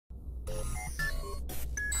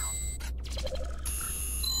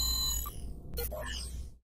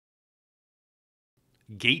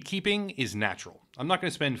Gatekeeping is natural. I'm not going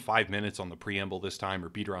to spend 5 minutes on the preamble this time or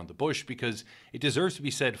beat around the bush because it deserves to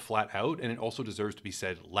be said flat out and it also deserves to be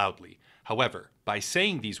said loudly. However, by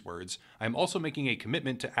saying these words, I'm also making a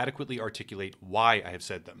commitment to adequately articulate why I have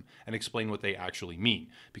said them and explain what they actually mean,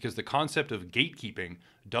 because the concept of gatekeeping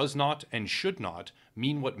does not and should not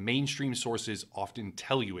mean what mainstream sources often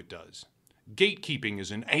tell you it does. Gatekeeping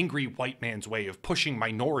is an angry white man's way of pushing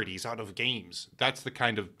minorities out of games. That's the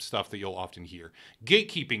kind of stuff that you'll often hear.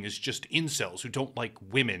 Gatekeeping is just incels who don't like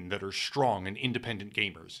women that are strong and independent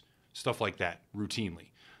gamers. Stuff like that, routinely.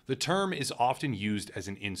 The term is often used as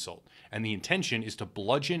an insult, and the intention is to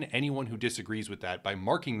bludgeon anyone who disagrees with that by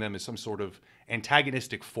marking them as some sort of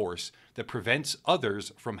antagonistic force that prevents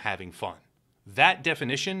others from having fun. That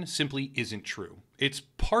definition simply isn't true. It's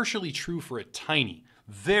partially true for a tiny,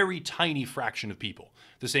 very tiny fraction of people.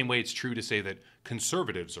 The same way it's true to say that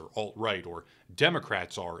conservatives are alt-right or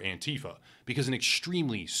Democrats are Antifa, because an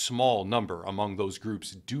extremely small number among those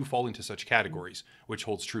groups do fall into such categories, which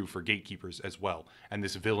holds true for gatekeepers as well, and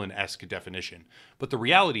this villain-esque definition. But the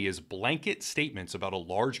reality is blanket statements about a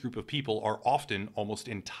large group of people are often almost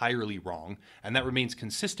entirely wrong, and that remains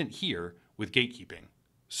consistent here with gatekeeping.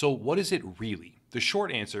 So what is it really? The short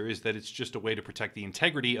answer is that it's just a way to protect the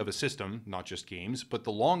integrity of a system, not just games, but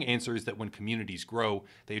the long answer is that when communities grow,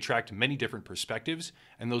 they attract many different perspectives,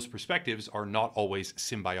 and those perspectives are not always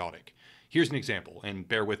symbiotic. Here's an example, and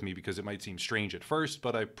bear with me because it might seem strange at first,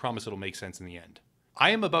 but I promise it'll make sense in the end.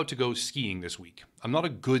 I am about to go skiing this week. I'm not a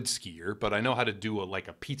good skier, but I know how to do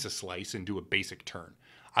a pizza slice and do a basic turn.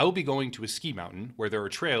 I will be going to a ski mountain where there are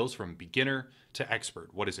trails from beginner to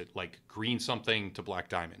expert. What is it, like green something to black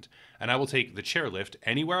diamond? And I will take the chairlift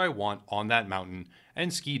anywhere I want on that mountain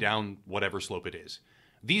and ski down whatever slope it is.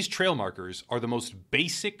 These trail markers are the most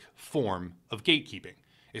basic form of gatekeeping.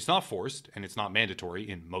 It's not forced and it's not mandatory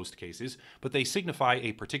in most cases, but they signify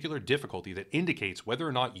a particular difficulty that indicates whether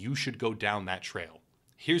or not you should go down that trail.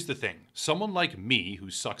 Here's the thing, someone like me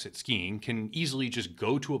who sucks at skiing can easily just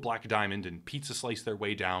go to a black diamond and pizza slice their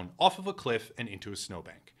way down off of a cliff and into a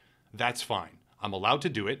snowbank. That's fine. I'm allowed to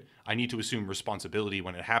do it. I need to assume responsibility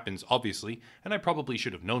when it happens, obviously, and I probably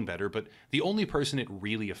should have known better, but the only person it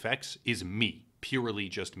really affects is me, purely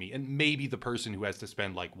just me, and maybe the person who has to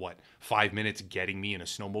spend 5 minutes getting me in a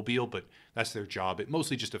snowmobile, but that's their job. It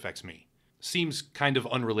mostly just affects me. Seems kind of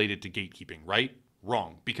unrelated to gatekeeping, right?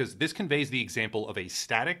 Wrong, because this conveys the example of a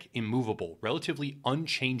static, immovable, relatively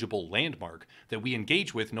unchangeable landmark that we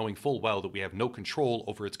engage with knowing full well that we have no control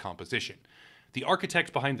over its composition. The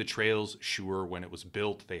architect behind the trails, sure, when it was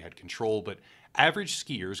built, they had control, but average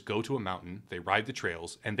skiers go to a mountain, they ride the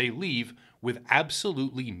trails, and they leave with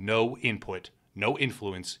absolutely no input, no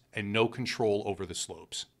influence, and no control over the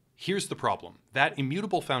slopes. Here's the problem. That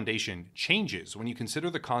immutable foundation changes when you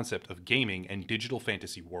consider the concept of gaming and digital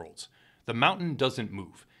fantasy worlds. The mountain doesn't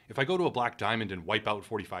move. If I go to a black diamond and wipe out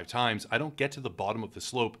 45 times, I don't get to the bottom of the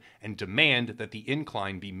slope and demand that the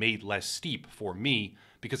incline be made less steep for me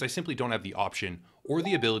because I simply don't have the option or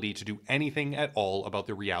the ability to do anything at all about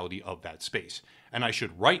the reality of that space. And I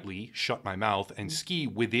should rightly shut my mouth and ski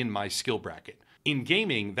within my skill bracket. In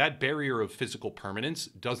gaming, that barrier of physical permanence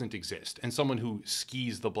doesn't exist, and someone who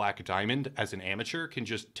skis the black diamond as an amateur can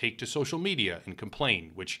just take to social media and complain,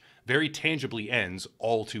 which very tangibly ends,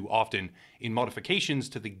 all too often, in modifications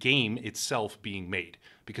to the game itself being made,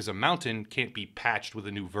 because a mountain can't be patched with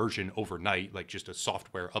a new version overnight, like just a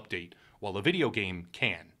software update, while a video game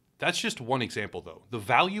can. That's just one example, though. The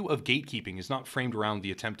value of gatekeeping is not framed around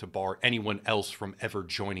the attempt to bar anyone else from ever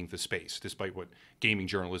joining the space, despite what gaming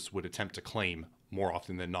journalists would attempt to claim more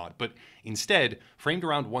often than not, but instead framed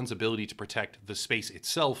around one's ability to protect the space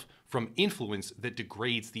itself from influence that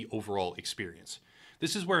degrades the overall experience.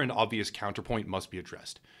 This is where an obvious counterpoint must be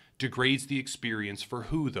addressed. Degrades the experience for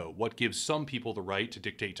who, though? What gives some people the right to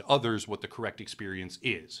dictate to others what the correct experience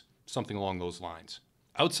is? Something along those lines.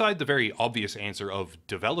 Outside the very obvious answer of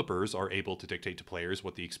developers are able to dictate to players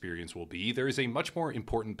what the experience will be, there is a much more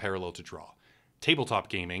important parallel to draw. Tabletop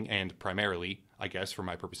gaming, and primarily, I guess for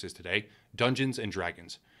my purposes today, Dungeons and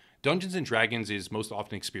Dragons. Dungeons and Dragons is most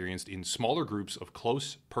often experienced in smaller groups of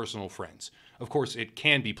close, personal friends. Of course, it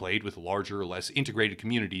can be played with larger, less integrated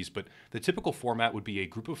communities, but the typical format would be a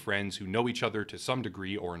group of friends who know each other to some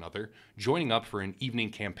degree or another, joining up for an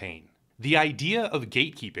evening campaign. The idea of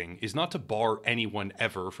gatekeeping is not to bar anyone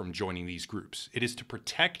ever from joining these groups. It is to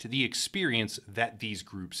protect the experience that these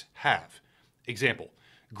groups have. Example,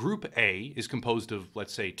 Group A is composed of,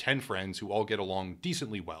 let's say, 10 friends who all get along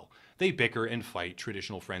decently well. They bicker and fight,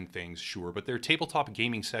 traditional friend things, sure, but their tabletop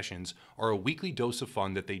gaming sessions are a weekly dose of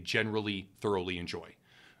fun that they generally thoroughly enjoy.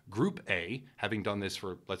 Group A, having done this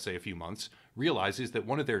for, let's say, a few months, realizes that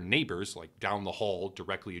one of their neighbors, like down the hall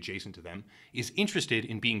directly adjacent to them, is interested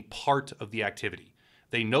in being part of the activity.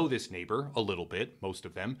 They know this neighbor a little bit, most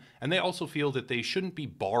of them, and they also feel that they shouldn't be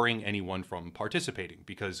barring anyone from participating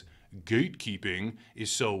because gatekeeping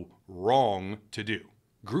is so wrong to do.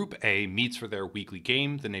 Group A meets for their weekly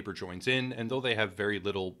game, the neighbor joins in, and though they have very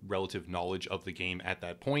little relative knowledge of the game at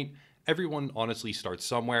that point, everyone honestly starts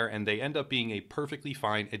somewhere and they end up being a perfectly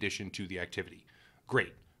fine addition to the activity.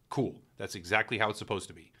 Great, cool, that's exactly how it's supposed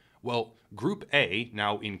to be. Well, Group A,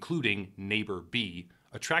 now including neighbor B,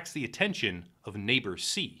 attracts the attention of neighbor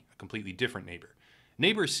C, a completely different neighbor.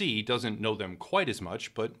 Neighbor C doesn't know them quite as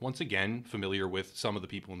much, but once again, familiar with some of the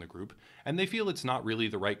people in the group, and they feel it's not really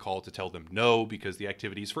the right call to tell them no because the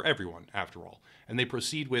activity is for everyone, after all, and they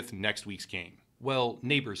proceed with next week's game. Well,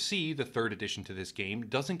 neighbor C, the third addition to this game,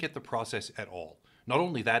 doesn't get the process at all. Not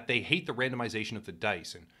only that, they hate the randomization of the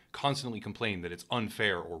dice and constantly complain that it's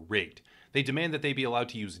unfair or rigged. They demand that they be allowed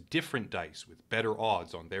to use different dice with better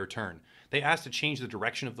odds on their turn. They ask to change the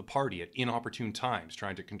direction of the party at inopportune times,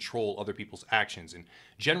 trying to control other people's actions, and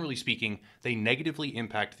generally speaking, they negatively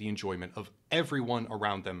impact the enjoyment of everyone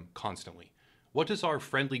around them constantly. What does our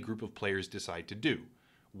friendly group of players decide to do?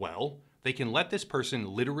 Well, they can let this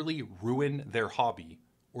person literally ruin their hobby,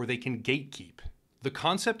 or they can gatekeep. The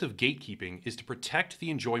concept of gatekeeping is to protect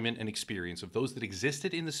the enjoyment and experience of those that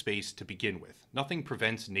existed in the space to begin with. Nothing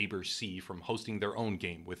prevents neighbor C from hosting their own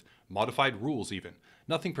game, with modified rules even.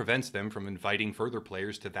 Nothing prevents them from inviting further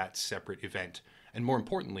players to that separate event. And more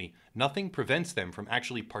importantly, nothing prevents them from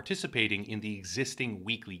actually participating in the existing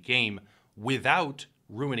weekly game without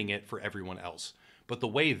ruining it for everyone else. But the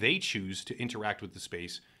way they choose to interact with the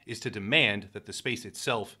space is to demand that the space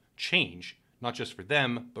itself change, not just for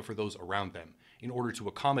them, but for those around them, in order to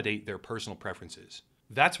accommodate their personal preferences.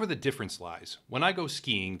 That's where the difference lies. When I go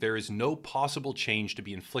skiing, there is no possible change to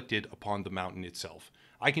be inflicted upon the mountain itself.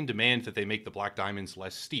 I can demand that they make the black diamonds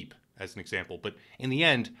less steep, as an example, but in the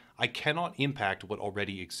end, I cannot impact what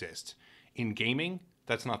already exists. In gaming,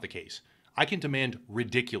 that's not the case. I can demand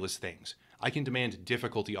ridiculous things. I can demand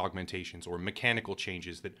difficulty augmentations or mechanical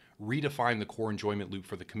changes that redefine the core enjoyment loop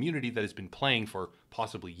for the community that has been playing for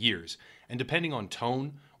possibly years. And depending on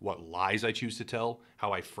tone, what lies I choose to tell,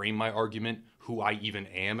 how I frame my argument, who I even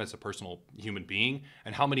am as a personal human being,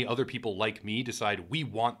 and how many other people like me decide we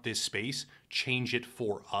want this space, change it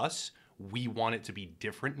for us, we want it to be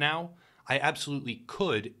different now, I absolutely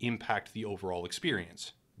could impact the overall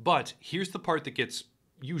experience. But here's the part that gets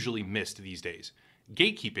usually missed these days.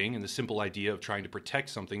 Gatekeeping and the simple idea of trying to protect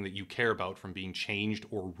something that you care about from being changed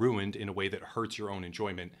or ruined in a way that hurts your own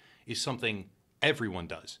enjoyment is something everyone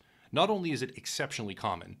does. Not only is it exceptionally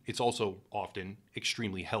common, it's also often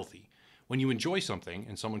extremely healthy. When you enjoy something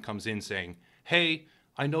and someone comes in saying, hey,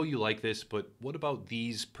 I know you like this, but what about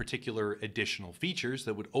these particular additional features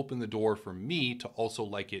that would open the door for me to also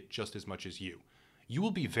like it just as much as you? You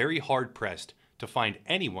will be very hard pressed to find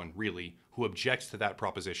anyone, really, who objects to that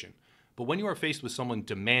proposition. But when you are faced with someone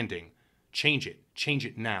demanding, change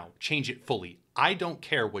it now, change it fully. I don't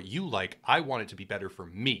care what you like, I want it to be better for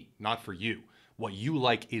me, not for you. What you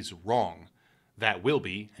like is wrong. That will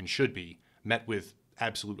be, and should be, met with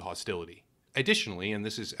absolute hostility. Additionally, and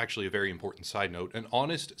this is actually a very important side note, an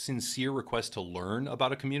honest, sincere request to learn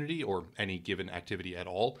about a community or any given activity at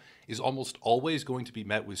all is almost always going to be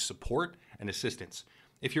met with support and assistance.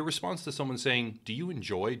 If your response to someone saying, do you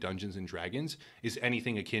enjoy Dungeons & Dragons, is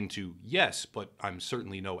anything akin to, yes, but I'm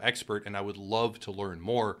certainly no expert and I would love to learn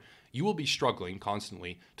more, you will be struggling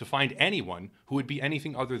constantly to find anyone who would be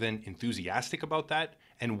anything other than enthusiastic about that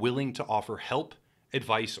and willing to offer help,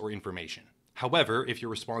 advice, or information. However, if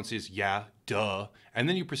your response is, yeah, duh, and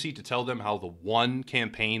then you proceed to tell them how the one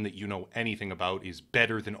campaign that you know anything about is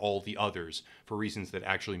better than all the others for reasons that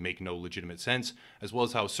actually make no legitimate sense, as well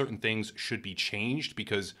as how certain things should be changed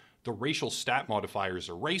because the racial stat modifiers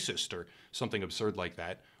are racist or something absurd like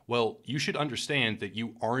that, well, you should understand that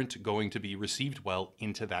you aren't going to be received well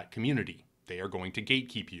into that community. They are going to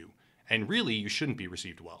gatekeep you. And really, you shouldn't be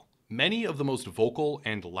received well. Many of the most vocal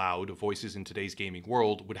and loud voices in today's gaming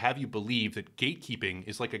world would have you believe that gatekeeping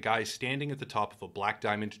is like a guy standing at the top of a black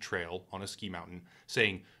diamond trail on a ski mountain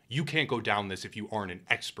saying, you can't go down this if you aren't an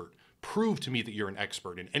expert. Prove to me that you're an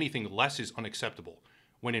expert and anything less is unacceptable.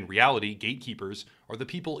 When in reality, gatekeepers are the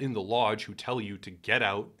people in the lodge who tell you to get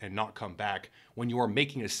out and not come back when you are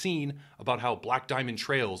making a scene about how black diamond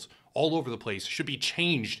trails all over the place should be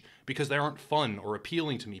changed because they aren't fun or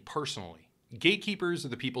appealing to me personally. Gatekeepers are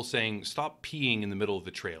the people saying, stop peeing in the middle of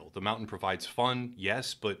the trail. The mountain provides fun,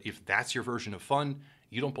 yes, but if that's your version of fun,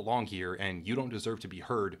 you don't belong here and you don't deserve to be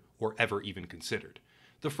heard or ever even considered.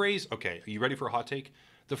 The phrase, okay, are you ready for a hot take?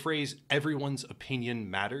 The phrase, everyone's opinion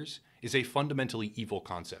matters, is a fundamentally evil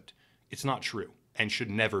concept. It's not true, and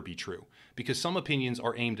should never be true, because some opinions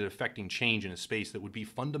are aimed at affecting change in a space that would be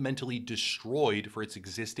fundamentally destroyed for its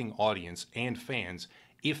existing audience and fans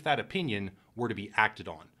if that opinion were to be acted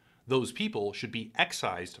on. Those people should be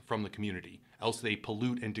excised from the community, else they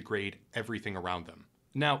pollute and degrade everything around them.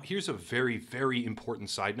 Now, here's a very, very important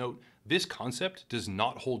side note. This concept does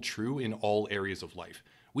not hold true in all areas of life.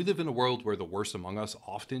 We live in a world where the worst among us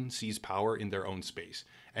often seize power in their own space,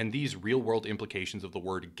 and these real-world implications of the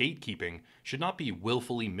word gatekeeping should not be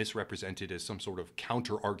willfully misrepresented as some sort of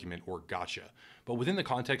counter-argument or gotcha, but within the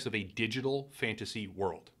context of a digital fantasy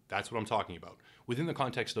world. That's what I'm talking about. Within the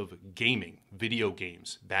context of gaming, video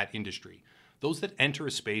games, that industry, those that enter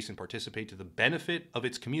a space and participate to the benefit of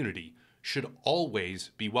its community should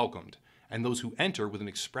always be welcomed, and those who enter with an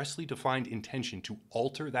expressly defined intention to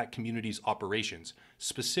alter that community's operations,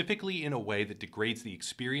 specifically in a way that degrades the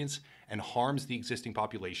experience and harms the existing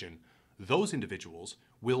population, those individuals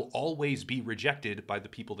will always be rejected by the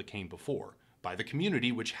people that came before, by the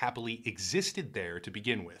community which happily existed there to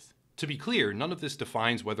begin with. To be clear, none of this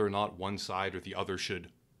defines whether or not one side or the other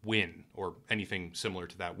should win, or anything similar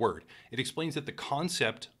to that word. It explains that the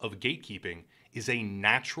concept of gatekeeping is a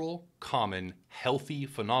natural, common, healthy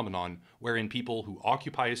phenomenon wherein people who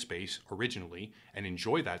occupy a space originally and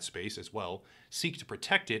enjoy that space as well seek to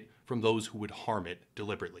protect it from those who would harm it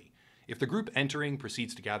deliberately. If the group entering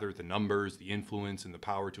proceeds to gather the numbers, the influence, and the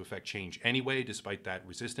power to affect change anyway, despite that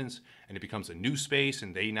resistance, and it becomes a new space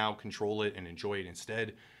and they now control it and enjoy it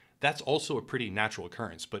instead, that's also a pretty natural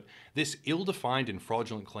occurrence. But this ill-defined and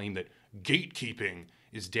fraudulent claim that gatekeeping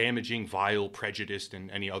is damaging, vile, prejudiced,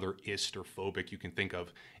 and any other ist or phobic you can think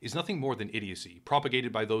of is nothing more than idiocy,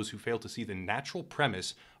 propagated by those who fail to see the natural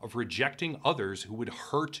premise of rejecting others who would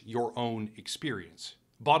hurt your own experience.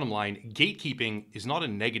 Bottom line, gatekeeping is not a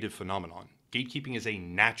negative phenomenon. Gatekeeping is a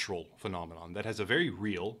natural phenomenon that has a very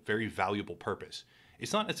real, very valuable purpose.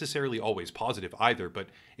 It's not necessarily always positive either, but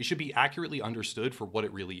it should be accurately understood for what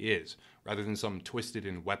it really is, rather than some twisted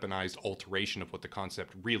and weaponized alteration of what the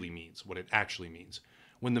concept really means, what it actually means.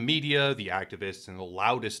 When the media, the activists, and the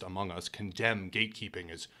loudest among us condemn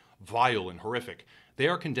gatekeeping as vile and horrific, they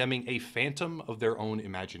are condemning a phantom of their own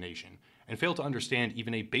imagination, and fail to understand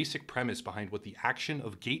even a basic premise behind what the action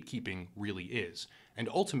of gatekeeping really is, and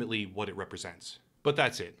ultimately what it represents. But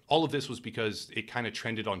that's it. All of this was because it kind of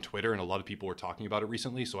trended on Twitter and a lot of people were talking about it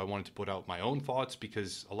recently, so I wanted to put out my own thoughts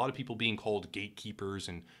because a lot of people being called gatekeepers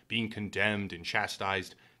and being condemned and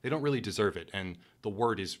chastised, they don't really deserve it, and the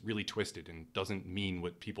word is really twisted and doesn't mean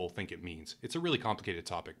what people think it means. It's a really complicated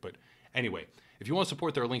topic, but anyway, if you want to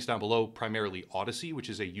support, there are links down below, primarily Odyssey, which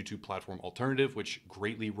is a YouTube platform alternative which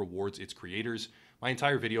greatly rewards its creators. My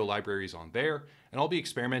entire video library is on there, and I'll be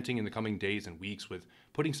experimenting in the coming days and weeks with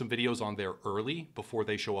putting some videos on there early before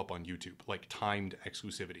they show up on YouTube, like timed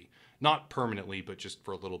exclusivity. Not permanently, but just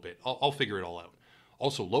for a little bit. I'll figure it all out.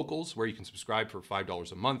 Also Locals, where you can subscribe for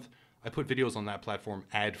 $5 a month. I put videos on that platform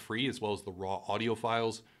ad-free, as well as the raw audio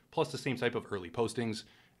files, plus the same type of early postings,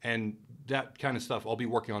 and that kind of stuff. I'll be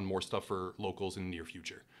working on more stuff for Locals in the near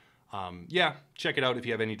future. Yeah, check it out if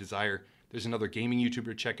you have any desire. There's another gaming YouTuber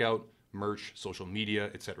to check out, merch, social media,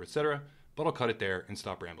 etc., but I'll cut it there and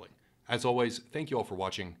stop rambling. As always, thank you all for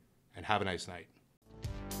watching, and have a nice night.